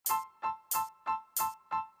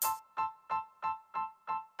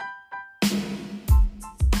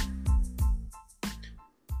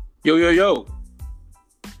Yo, yo, yo.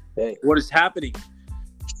 Hey. What is happening?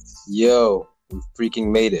 Yo, we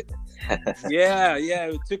freaking made it. Yeah.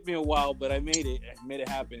 It took me a while, but I made it. I made it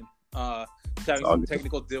happen. Just having some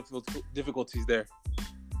technical difficulties there.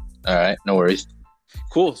 All right, no worries.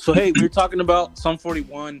 Cool. So, hey, we were talking about Sum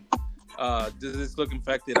 41, Does This Look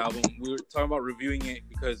Infected album. We were talking about reviewing it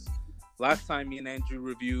because last time me and Andrew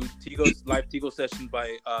reviewed Tigo's live Tigo session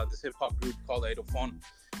by this hip-hop group called Aerophone.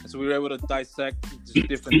 And so we were able to dissect just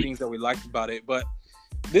different things that we liked about it. But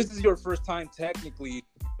this is your first time technically,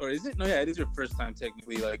 or is it? No, yeah, it is your first time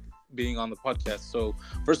technically, like, being on the podcast. So,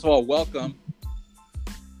 first of all, welcome.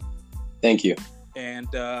 Thank you. And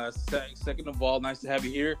second of all, nice to have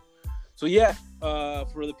you here. So, yeah,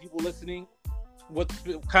 for the people listening,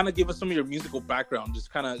 kind of give us some of your musical background.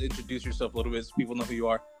 Just kind of introduce yourself a little bit so people know who you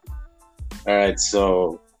are. All right,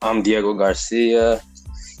 so I'm Diego Garcia,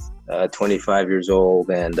 25 years old,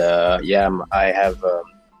 and I've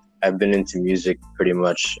been into music pretty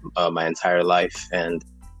much my entire life, and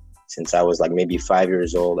since I was like maybe 5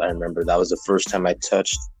 years old, I remember that was the first time I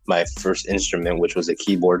touched my first instrument, which was a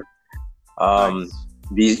keyboard. Nice.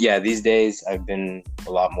 These days I've been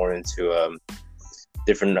a lot more into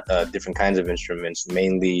different kinds of instruments,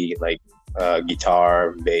 mainly like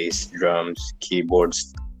guitar, bass, drums,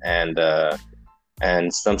 keyboards, and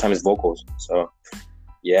sometimes vocals. So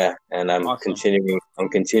yeah, and I'm Awesome.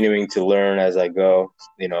 continuing to learn as I go.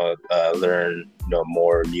 Learn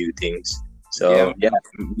more new things. So yeah,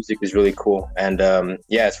 music is really cool. And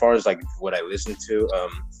as far as like what I listen to,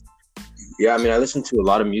 I listen to a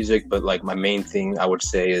lot of music, but like my main thing I would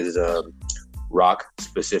say is rock,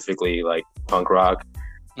 specifically like punk rock.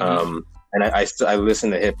 Mm-hmm. And I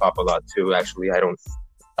listen to hip hop a lot too. Actually, I don't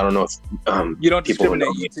know if you don't people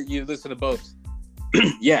discriminate. You listen to both.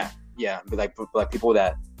 yeah, but like people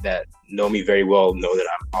that know me very well know that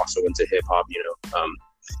I'm also into hip hop.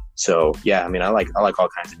 So yeah, I like all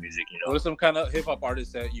kinds of music. What are some kind of hip hop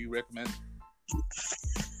artists that you recommend?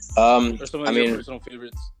 Or some of your personal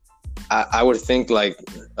favorites? I would think I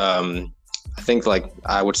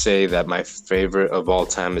would say that my favorite of all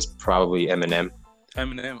time is probably Eminem.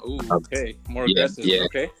 Ooh, okay, more aggressive. Yeah.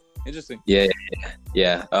 Okay, interesting. Yeah.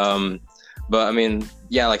 But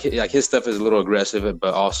like his stuff is a little aggressive,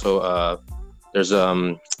 but also there's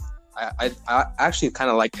I actually kind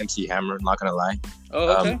of like MC Hammer. Not gonna lie.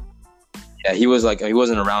 Oh, okay. He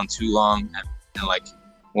wasn't around too long, and like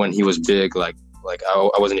when he was big, like I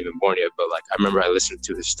wasn't even born yet, but like I remember I listened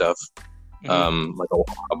to his stuff like a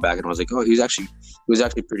while back, and I was like, oh, he was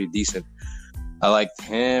actually pretty decent. I liked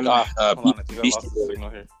him. Hold on, I think I lost the signal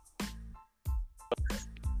here.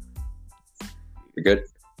 You're good.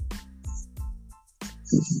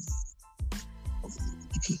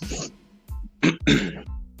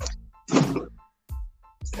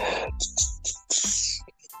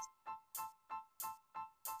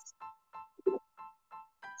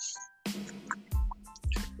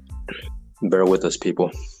 Bear with us,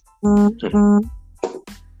 people.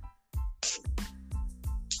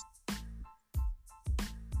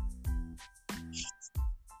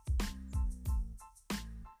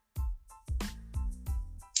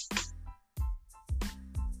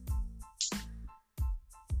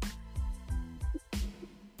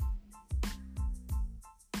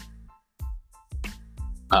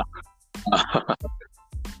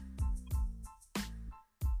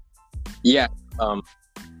 Yeah.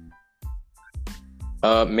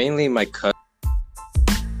 Mainly my cousin.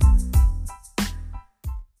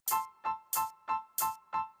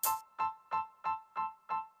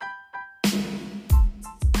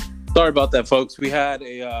 Sorry about that, folks. We had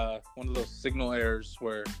a one of those signal errors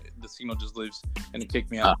where the signal just leaves and it kicked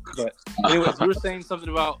me out. But anyways, you were saying something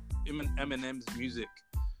about Eminem's music.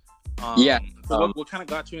 So what kind of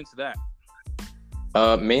got you into that?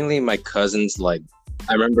 Mainly my cousins. Like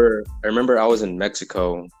I remember I was in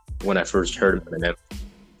Mexico when I first heard Eminem.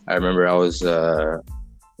 I remember I was I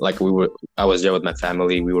was there with my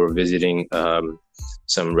family. We were visiting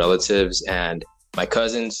some relatives, and my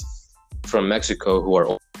cousins from Mexico who are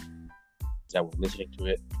old that were listening to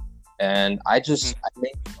it, and I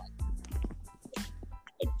mainly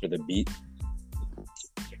like for the beat.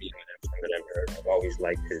 I've always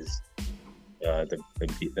liked his the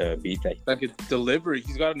beat that like his delivery.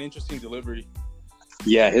 He's got an interesting delivery.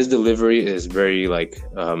 Yeah, his delivery is very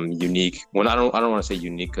unique. Well, I don't want to say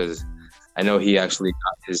unique because I know he actually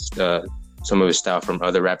got his some of his style from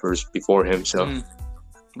other rappers before him. So,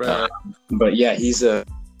 right. But yeah, he's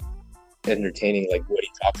entertaining, like what he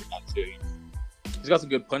talks about too. He's got some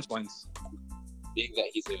good punchlines. Being that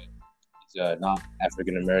he's not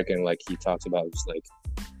African American, like he talks about just like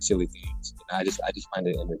silly things. And I just find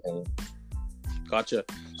it entertaining. Gotcha.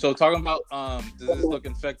 So talking about does this look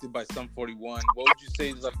infected by Sum 41? What would you say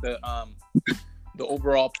is like the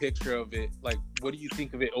overall picture of it? Like, what do you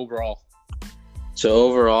think of it overall? So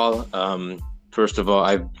overall, first of all,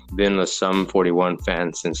 I've been a Sum 41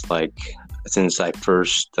 fan since I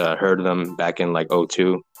first heard them back in like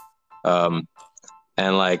 '02, and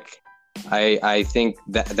like I think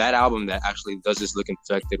that album that actually Does This Look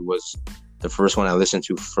Infected was the first one I listened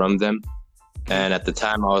to from them. And at the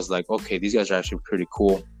time, I was like, okay, these guys are actually pretty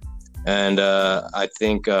cool. And I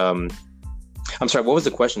think, I'm sorry, what was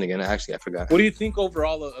the question again? I forgot. What do you think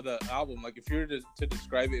overall of the album? Like, if you were to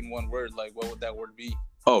describe it in one word, like, what would that word be?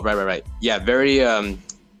 Oh, right. Yeah, very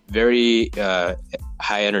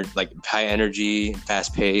high energy,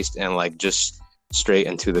 fast paced, and like just straight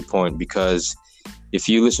and to the point. Because if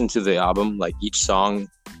you listen to the album, like each song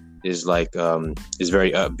is like is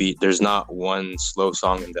very upbeat. There's not one slow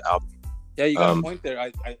song in the album. Yeah, you got a point there.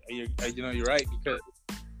 You're right, because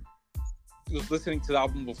I was listening to the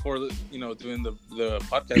album before, doing the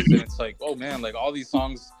podcast, and it's like, oh man, like all these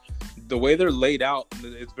songs, the way they're laid out,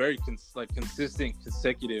 it's very consistent,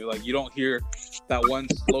 consecutive. Like you don't hear that one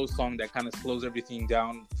slow song that kind of slows everything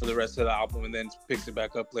down for the rest of the album and then picks it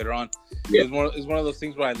back up later on. Yeah. It was one of those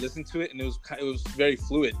things where I listened to it and it was very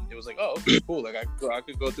fluid. It was like, oh, okay, cool. Like I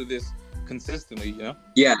could go through this consistently,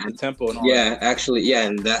 Yeah, the tempo and all. Yeah, that. Actually, yeah,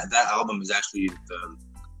 and that album is actually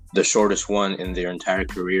the shortest one in their entire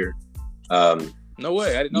career. No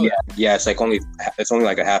way, I didn't know that. Yeah, it's only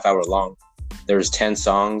like a half hour long. There's 10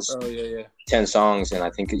 songs. Oh yeah. 10 songs, and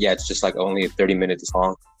I think it's just like only 30 minutes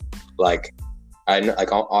long. Like I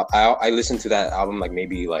listen to that album like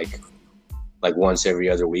maybe like once every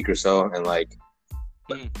other week or so, and like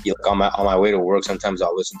on my way to work, sometimes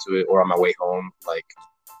I'll listen to it, or on my way home, like.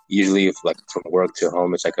 Usually, if like from work to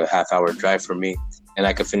home, it's like a half-hour drive for me, and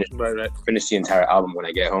I could finish the entire album when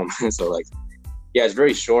I get home. So like, yeah, it's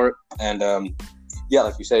very short, and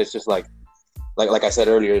like you said, it's just like I said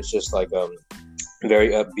earlier, it's just like very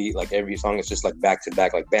upbeat. Like every song is just like back to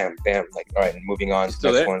back, like bam, bam, like all right, moving on to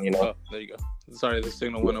the next one. Oh, there you go. Sorry, the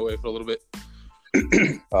signal went away for a little bit.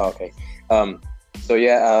 Oh, okay. So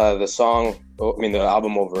yeah, the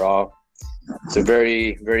album overall, it's a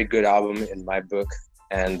very, very good album in my book.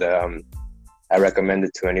 And I recommend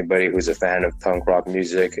it to anybody who's a fan of punk rock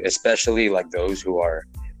music, especially like those who are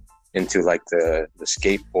into like the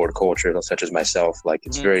skateboard culture, such as myself. Like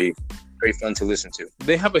it's very, very fun to listen to.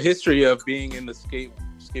 They have a history of being in the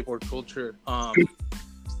skateboard culture.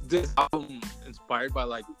 This album inspired by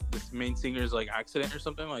like this main singer's like accident or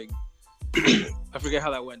something. Like I forget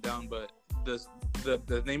how that went down, but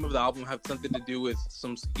the name of the album had something to do with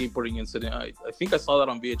some skateboarding incident. I think I saw that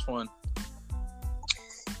on VH1.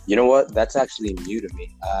 You know what? That's actually new to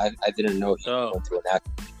me. I didn't know he went to an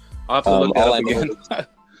accident. I'll have to look that up again.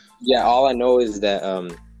 All I know is that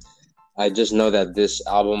I just know that this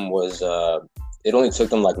album was it only took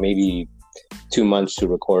them like maybe 2 months to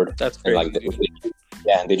record. That's crazy.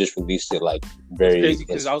 And they just released it like very. It's crazy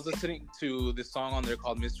because I was listening to this song on there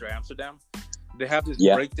called Mr. Amsterdam. They have this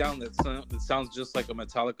breakdown that sounds just like a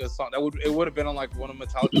Metallica song. It would have been on like one of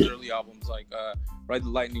Metallica's early albums, like Ride the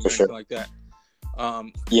Lightning or something like that.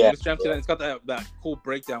 Mr. Amsterdam, it's got that cool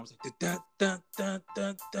breakdown. It's like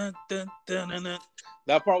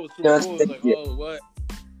that part was super cool. It was like, oh, what?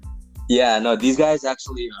 Yeah, no, these guys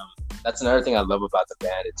actually. That's another thing I love about the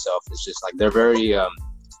band itself. It's just like they're very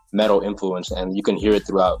metal influenced, and you can hear it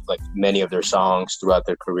throughout like many of their songs throughout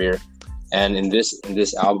their career. And in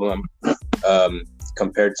this album,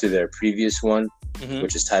 compared to their previous one,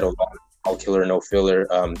 which is titled "All Killer No Filler,"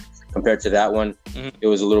 compared to that one, it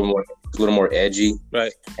was a little more edgy,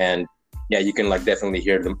 right? And yeah, you can like definitely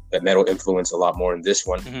hear the metal influence a lot more in this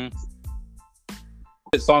one.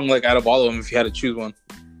 Song like out of all of them, if you had to choose one.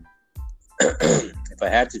 If I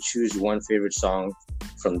had to choose one favorite song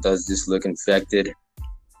from Does This Look Infected,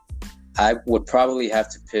 I would probably have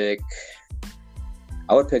to pick.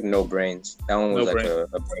 I would pick No Brains. That one was a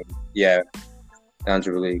brain. Yeah, that one's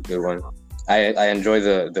a really good one. I enjoy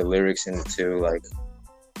the lyrics in it too, like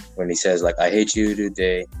when he says like I hate you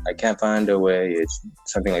today, I can't find a way. It's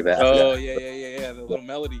something like that. Oh yeah. The little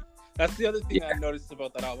melody. That's the other thing I noticed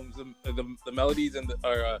about that album. The melodies and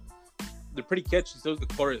they're pretty catchy. So is the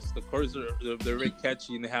chorus. The chorus they're very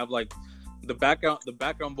catchy, and they have like the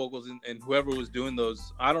background vocals and whoever was doing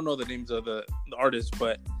those. I don't know the names of the artists,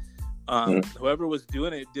 but whoever was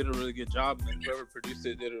doing it did a really good job, and whoever produced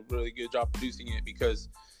it did a really good job producing it. Because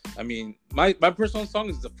I mean, my personal song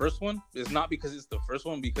is the first one. It's not because it's the first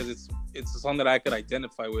one, because it's a song that I could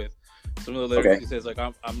identify with. Some of the lyrics he says like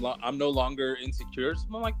I'm no longer insecure,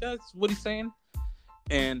 something like that. That's what he's saying.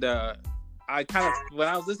 And I kind of, when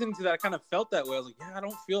I was listening to that, I kind of felt that way. I was like, yeah, I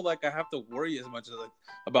don't feel like I have to worry as much as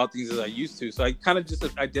about things as I used to. So I kind of just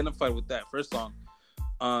identified with that first song.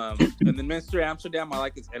 And then Mr. Amsterdam, I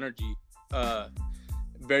like its energy.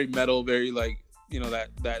 Very metal, very like, you know, that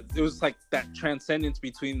it was like that transcendence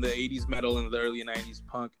between the 80s metal and the early 90s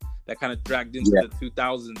punk that kind of dragged into the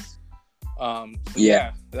 2000s. So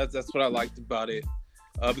that's what I liked about it.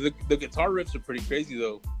 But the guitar riffs are pretty crazy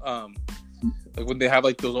though. Like when they have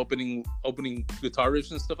like those opening guitar riffs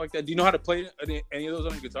and stuff like that. Do you know how to play any of those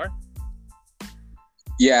on your guitar?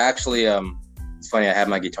 Yeah, actually, it's funny. I have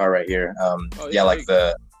my guitar right here. Like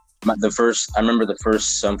the first. I remember the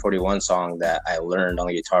first Sum 41 song that I learned on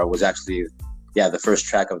the guitar was actually, the first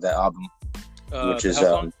track of that album, which is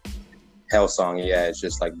Hell Song. Yeah, it's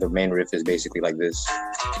just like the main riff is basically like this.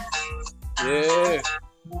 Yeah.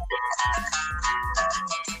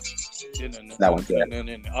 That one.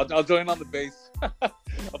 I'll join on the bass.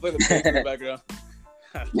 I'll play the bass in the background.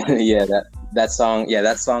 that song. Yeah,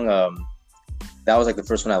 that song. That was like the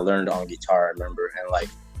first one I learned on guitar. I remember,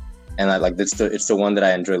 and I like it's the one that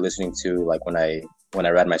I enjoy listening to. Like when I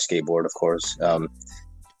ride my skateboard, of course.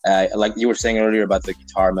 Like you were saying earlier about the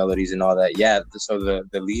guitar melodies and all that. Yeah. So the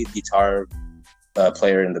lead guitar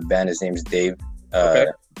player in the band, his name's Dave.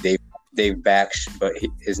 Dave Baksh, but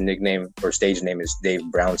his nickname or stage name is Dave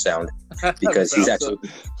Brown Sound because he's actually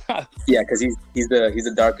because he's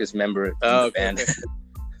the darkest member of the band.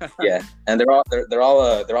 Yeah, and they're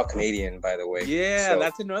all Canadian, by the way. Yeah, so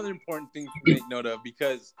that's another important thing to make note of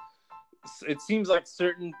because it seems like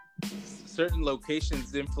certain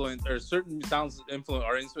locations influence or certain sounds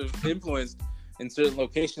influenced in certain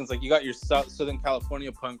locations. Like you got your Southern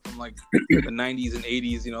California punk from like the 90s and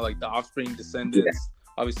 80s. You know, like the Offspring, Descendants. Yeah.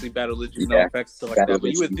 Obviously, Bad Religion, No Effects, stuff like that.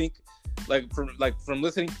 But you would think, from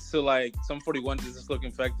listening to like Sum 41, Does This Look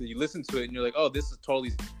Infected? You listen to it and you're like, oh, this is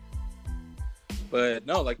totally. But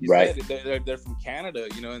no, like you said, they're from Canada,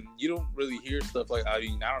 you know, and you don't really hear stuff like. I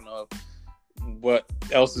mean, I don't know what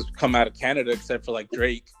else has come out of Canada except for like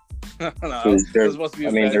Drake. I don't know. This must be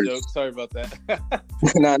a bad joke. Sorry about that.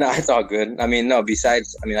 No, it's all good. I mean, no.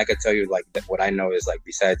 Besides, I mean, I could tell you like what I know is like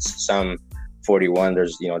besides Sum 41,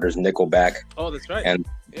 there's Nickelback. Oh, that's right. And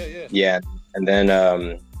yeah. And then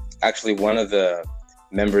actually one of the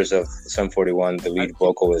members of Sum 41, the lead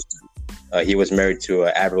vocalist, he was married to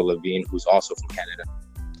Avril Lavigne, who's also from Canada.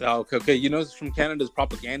 Oh, okay. You know, from Canada's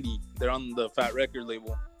Propagandy. They're on the Fat Record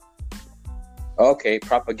label. Okay,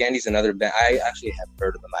 Propagandy's another band. I actually have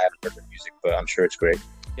heard of them. I haven't heard their music, but I'm sure it's great.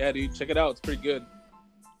 Yeah, dude, check it out. It's pretty good.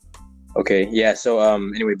 Okay, yeah. So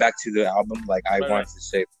anyway, back to the album. Like I wanted to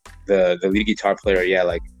say, the lead guitar player,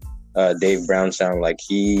 Dave Brown Sound, like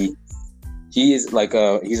he is like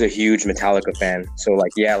he's a huge Metallica fan. So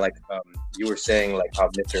like you were saying like how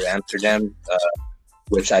Mr. Amsterdam,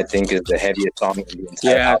 which I think is the heaviest song in the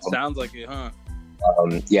entire album. It sounds like it, huh?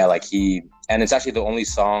 And it's actually the only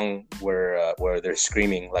song where they're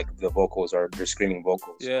screaming, like they're screaming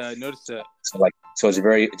vocals. Yeah, I noticed that. So it's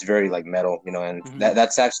very like metal, you know, and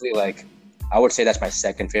that's actually like I would say that's my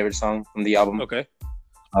second favorite song from the album. Okay.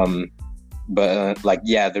 But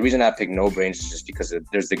the reason I picked No Brains is just because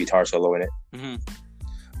there's the guitar solo in it. Mm-hmm.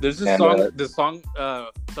 There's this song. The song.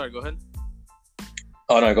 Sorry, go ahead.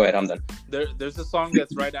 Oh no, go ahead. I'm done. There's a song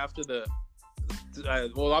that's right after the.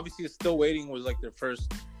 Well, obviously, Still Waiting was like their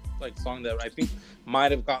first like song that I think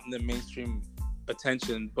might have gotten the mainstream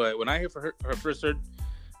attention. But when I first heard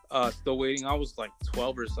Still Waiting, I was like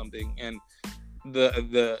 12 or something, and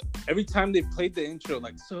the every time they played the intro,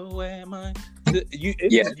 like so am I. You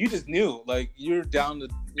just knew like you're down to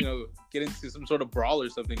get into some sort of brawl or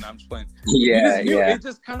something. No, I'm just playing. It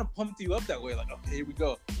just kind of pumped you up that way. Like okay, here we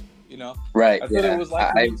go. Right. I thought it was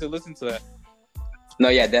like to listen to that. No,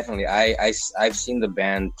 yeah, definitely. I've seen the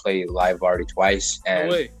band play live already twice, and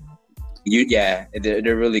no way.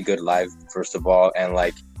 They're really good live. First of all, and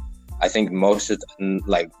like I think most of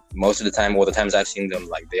the time, the times I've seen them,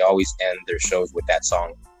 like they always end their shows with that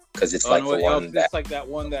song because it's it's like that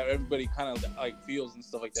one that everybody kind of like feels and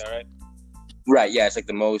stuff like that, right? Right. Yeah, it's like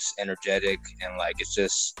the most energetic and like it's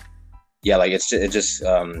just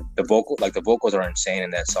the vocals are insane in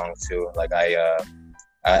that song too. Like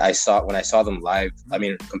I saw when I saw them live. I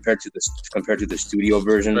mean, compared to the studio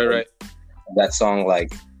version, right. That song,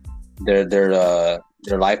 like their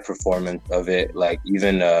live performance of it, like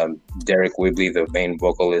even Derek Whibley, the main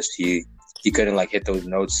vocalist, he couldn't like hit those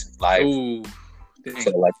notes live. Ooh,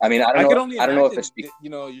 so like, I mean, I don't know if it's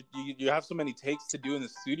you have so many takes to do in the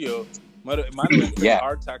studio. It might have been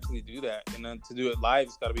hard to actually do that, and then to do it live,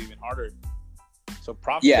 it's got to be even harder. So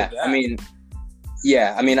props to that. I mean,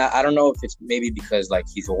 Yeah, I mean, I don't know if it's maybe because like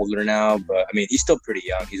he's older now, but I mean, he's still pretty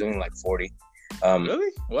young. He's only like 40.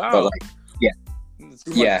 Really? But Wow. like, yeah, It seems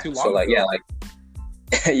like yeah. too So long like, ago. yeah, like,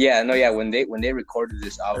 yeah, no, yeah. When they recorded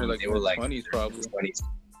this Or album, like they in were the like 20s probably. 20s,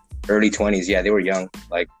 early 20s. Yeah, they were young,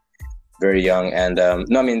 like very young. And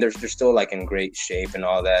no, I mean, they're still like in great shape and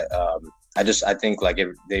all that. I think like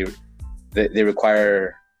they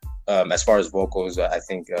require, as far as vocals, I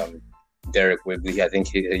think Derek Wigley, I think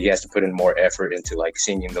he has to put in more effort into like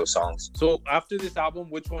singing those songs. So after this album,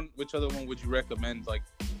 which other one would you recommend? Like,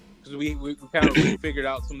 because we kind of figured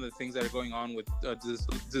out some of the things that are going on with Does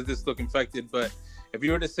This Look Infected? But if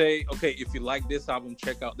you were to say, okay, if you like this album,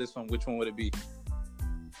 check out this one, which one would it be?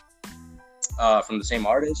 From the same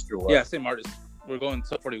artist or what? Yeah, same artist. We're going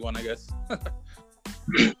to 41, I guess.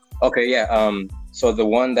 Okay, yeah. So the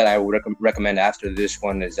one that I would recommend after this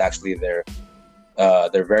one is actually their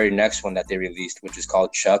very next one that they released, which is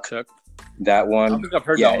called Chuck. That one. I don't think I've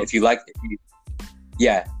heard yeah, that one. if you like.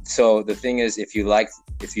 Yeah. So the thing is, if you like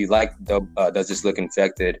Does This Look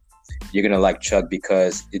Infected, you're gonna like Chuck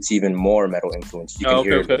because it's even more metal influence. You can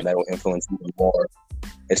hear the metal influence even more.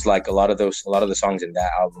 It's like a lot of the songs in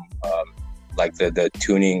that album, like the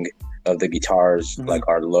tuning of the guitars like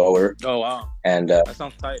are lower. Oh wow. And that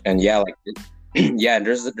sounds tight. And yeah, like yeah,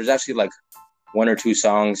 there's actually like one or two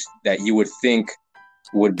songs that you would think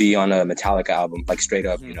would be on a Metallica album, like straight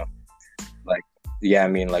up, you know. Like, yeah, I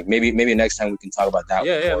mean, like maybe next time we can talk about that.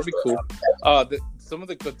 Yeah, that'd be cool. Some of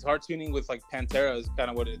the guitar tuning with like Pantera is kind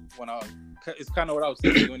of what it's kind of what I was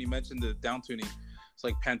thinking when you mentioned the down tuning. It's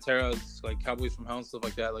like Pantera's, like Cowboys from Hell and stuff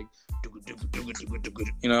like that, like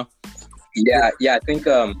you know. Yeah,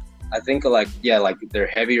 I think like their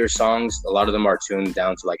heavier songs, a lot of them are tuned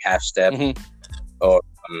down to like half step, or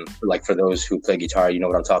like for those who play guitar, you know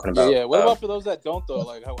what I'm talking about. Yeah. What about for those that don't though?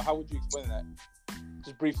 Like, how would you explain that?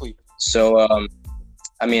 Just briefly. So,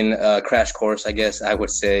 I mean, crash course, I guess I would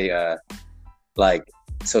say, like,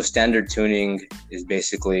 so standard tuning is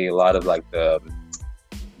basically a lot of like the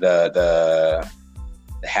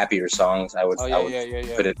happier songs. I would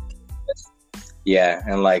put it. Yeah,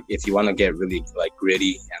 and like if you want to get really like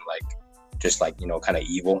gritty and like just like, you know, kind of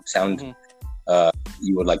evil sound,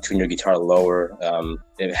 you would like tune your guitar lower.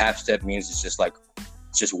 And half step means it's just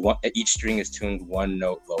one. Each string is tuned one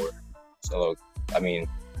note lower. So I mean,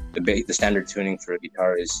 the standard tuning for a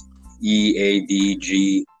guitar is E, A, D,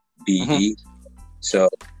 G, B, E. So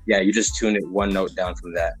yeah, you just tune it one note down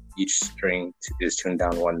from that. Each string is tuned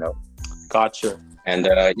down one note. Gotcha. And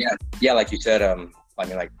yeah, like you said, I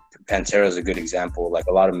mean, like Pantera is a good example. Like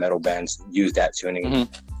a lot of metal bands use that tuning.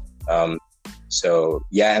 So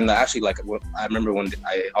yeah, and actually, like I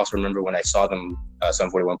also remember when I saw them,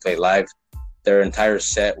 Sum 41 play live, their entire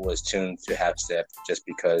set was tuned to half step, just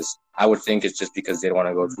because I would think it's just because they don't want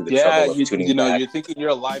to go through the trouble of tuning. You know, back. you're thinking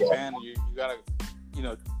you're a live band, you gotta, you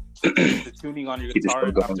know, keep the tuning on your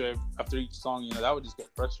guitar after each song. You know, that would just get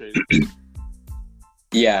frustrating.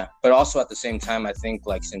 Yeah, but also at the same time, I think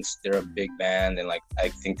like since they're a big band and like I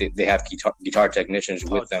think they have guitar technicians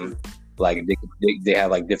with them, like they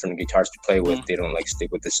have like different guitars to play with. They don't like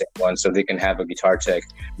stick with the same one, so they can have a guitar tech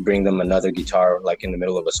bring them another guitar like in the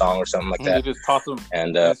middle of a song or something like that. They just toss them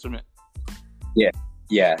and instrument. Yeah.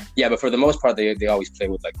 But for the most part, they always play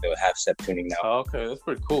with like the half step tuning now. Oh, okay, that's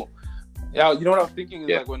pretty cool. Yeah, you know what I'm thinking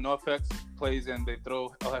is like when NoFX plays and they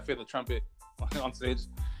throw El Jefe the trumpet on stage.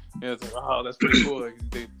 Yeah, it's like, oh, that's pretty cool. Like,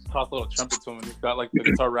 they toss a little trumpet to him and he's got like the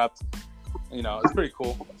guitar wrapped. You know, it's pretty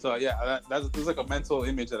cool. So yeah, that's like a mental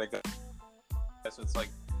image that I got. So it's like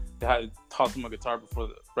they had to toss him a guitar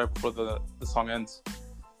right before the song ends.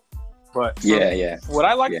 But what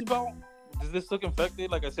I liked about Does This Look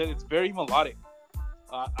Infected, like I said, it's very melodic.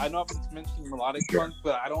 I know I've been mentioning melodic punk,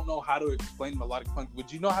 but I don't know how to explain melodic punk.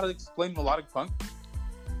 Would you know how to explain melodic punk?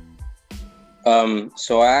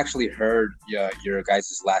 So I actually heard your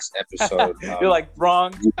guys' last episode. You're like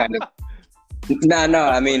wrong. You kind of. No.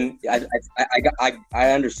 I mean,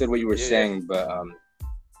 I understood what you were saying, but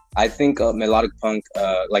I think melodic punk,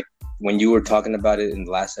 like when you were talking about it in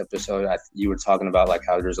the last episode, you were talking about like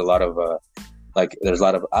how there's a lot of stuff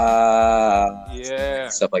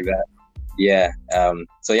like that. Yeah.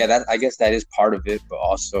 So yeah, that I guess that is part of it, but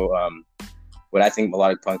also what I think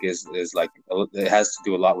melodic punk is like it has to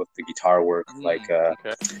do a lot with the guitar work, like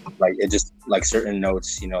it just like certain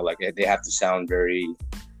notes, you know, like they have to sound very.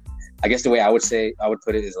 I guess the way I would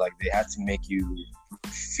put it is like they have to make you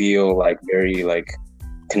feel like very like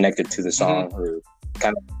connected to the song, or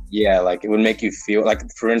kind of like it would make you feel like,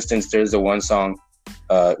 for instance, there's the one song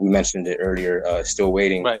we mentioned it earlier, Still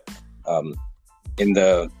Waiting, right? In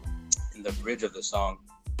the bridge of the song,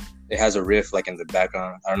 it has a riff like in the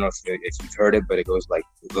background. I don't know if you've heard it, but it goes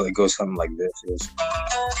something like this. It goes,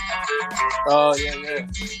 oh yeah.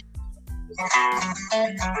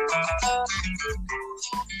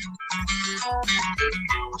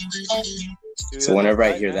 Dude, so whenever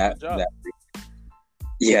I hear that,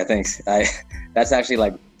 yeah, thanks. That's actually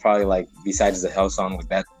like probably like besides the Hell song,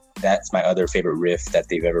 like that's my other favorite riff that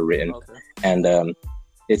they've ever written. Okay. And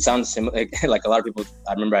it sounds similar. Like a lot of people,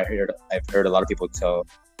 I remember I've heard a lot of people tell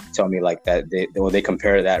me like that they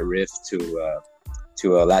compare that riff to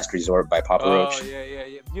Last Resort by Papa Roach. Oh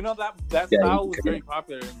yeah. You know that style was very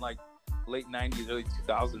popular in like late 90s, early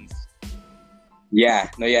 2000s. Yeah,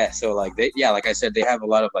 no, yeah. So like like I said, they have a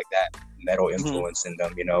lot of like that metal influence in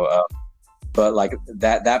them, you know. But like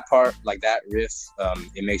that part, like that riff,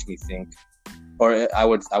 it makes me think, or I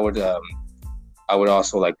would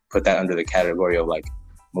also like put that under the category of like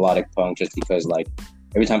melodic punk, just because like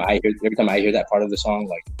every time I hear that part of the song,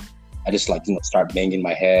 like I just like, you know, start banging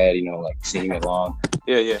my head, you know, like singing along.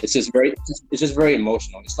 Yeah. It's just very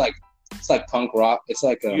emotional. It's like punk rock. It's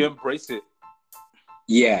like you embrace it.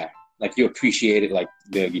 Yeah, like you appreciate it, like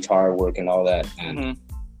the guitar work and all that, and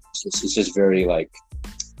it's just very like.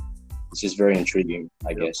 It's just very intriguing,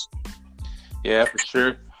 I guess. Yeah, for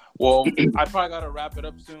sure. Well, I probably got to wrap it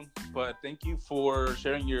up soon, but thank you for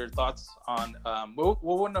sharing your thoughts on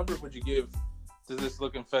what number would you give Does This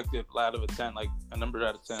Look Infected out of a 10, like a number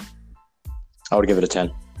out of 10? I would give it a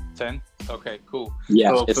 10. 10? Okay, cool. Yeah,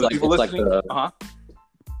 so it's like the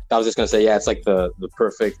I was just going to say, yeah, it's like the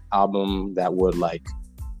perfect album that would like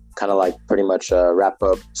kind of like pretty much wrap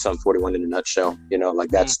up Sum 41 in a nutshell, you know, like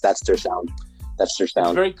that's their sound. That's their sound.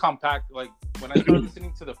 It's very compact. Like when I started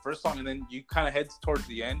listening to the first song and then you kind of head towards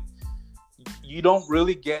the end, you don't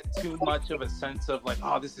really get too much of a sense of like,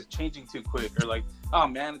 oh, this is changing too quick, or like, oh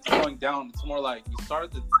man, it's going down. It's more like you start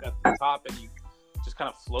at the top and you just kind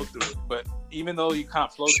of flow through it. But even though you kind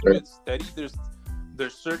of flow through it steady,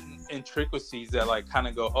 there's certain intricacies that like kind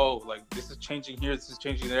of go, oh, like this is changing here, this is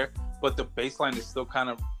changing there, but the bass line is still kind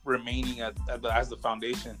of remaining as the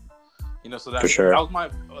foundation. You know, so that was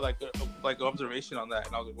my like observation on that,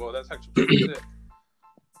 and I was like, "Well, that's actually pretty good."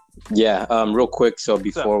 Yeah. Real quick, so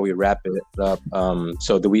before we wrap it up,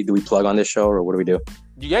 so do we plug on this show, or what do we do?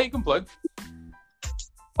 Yeah, you can plug.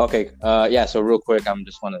 Okay. Yeah. So real quick, I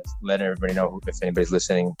just want to let everybody know if anybody's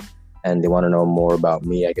listening and they want to know more about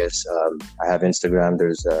me. I guess I have Instagram.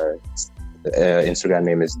 There's Instagram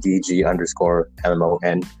name is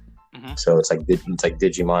DG_MMON. So it's like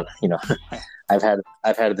Digimon, you know. I've had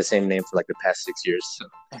the same name for like the past 6 years. So.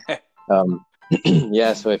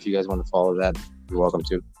 Yeah, so if you guys want to follow that, you're welcome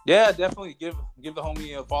to. Yeah, definitely give the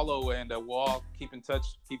homie a follow, and we'll all keep in touch,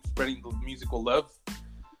 keep spreading the musical love.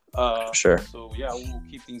 Sure. So yeah, we'll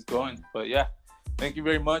keep things going. But yeah, thank you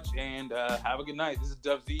very much, and have a good night. This is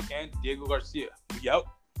DUBZ and Diego Garcia. We out.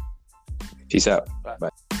 Peace out. Bye.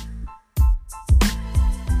 Bye.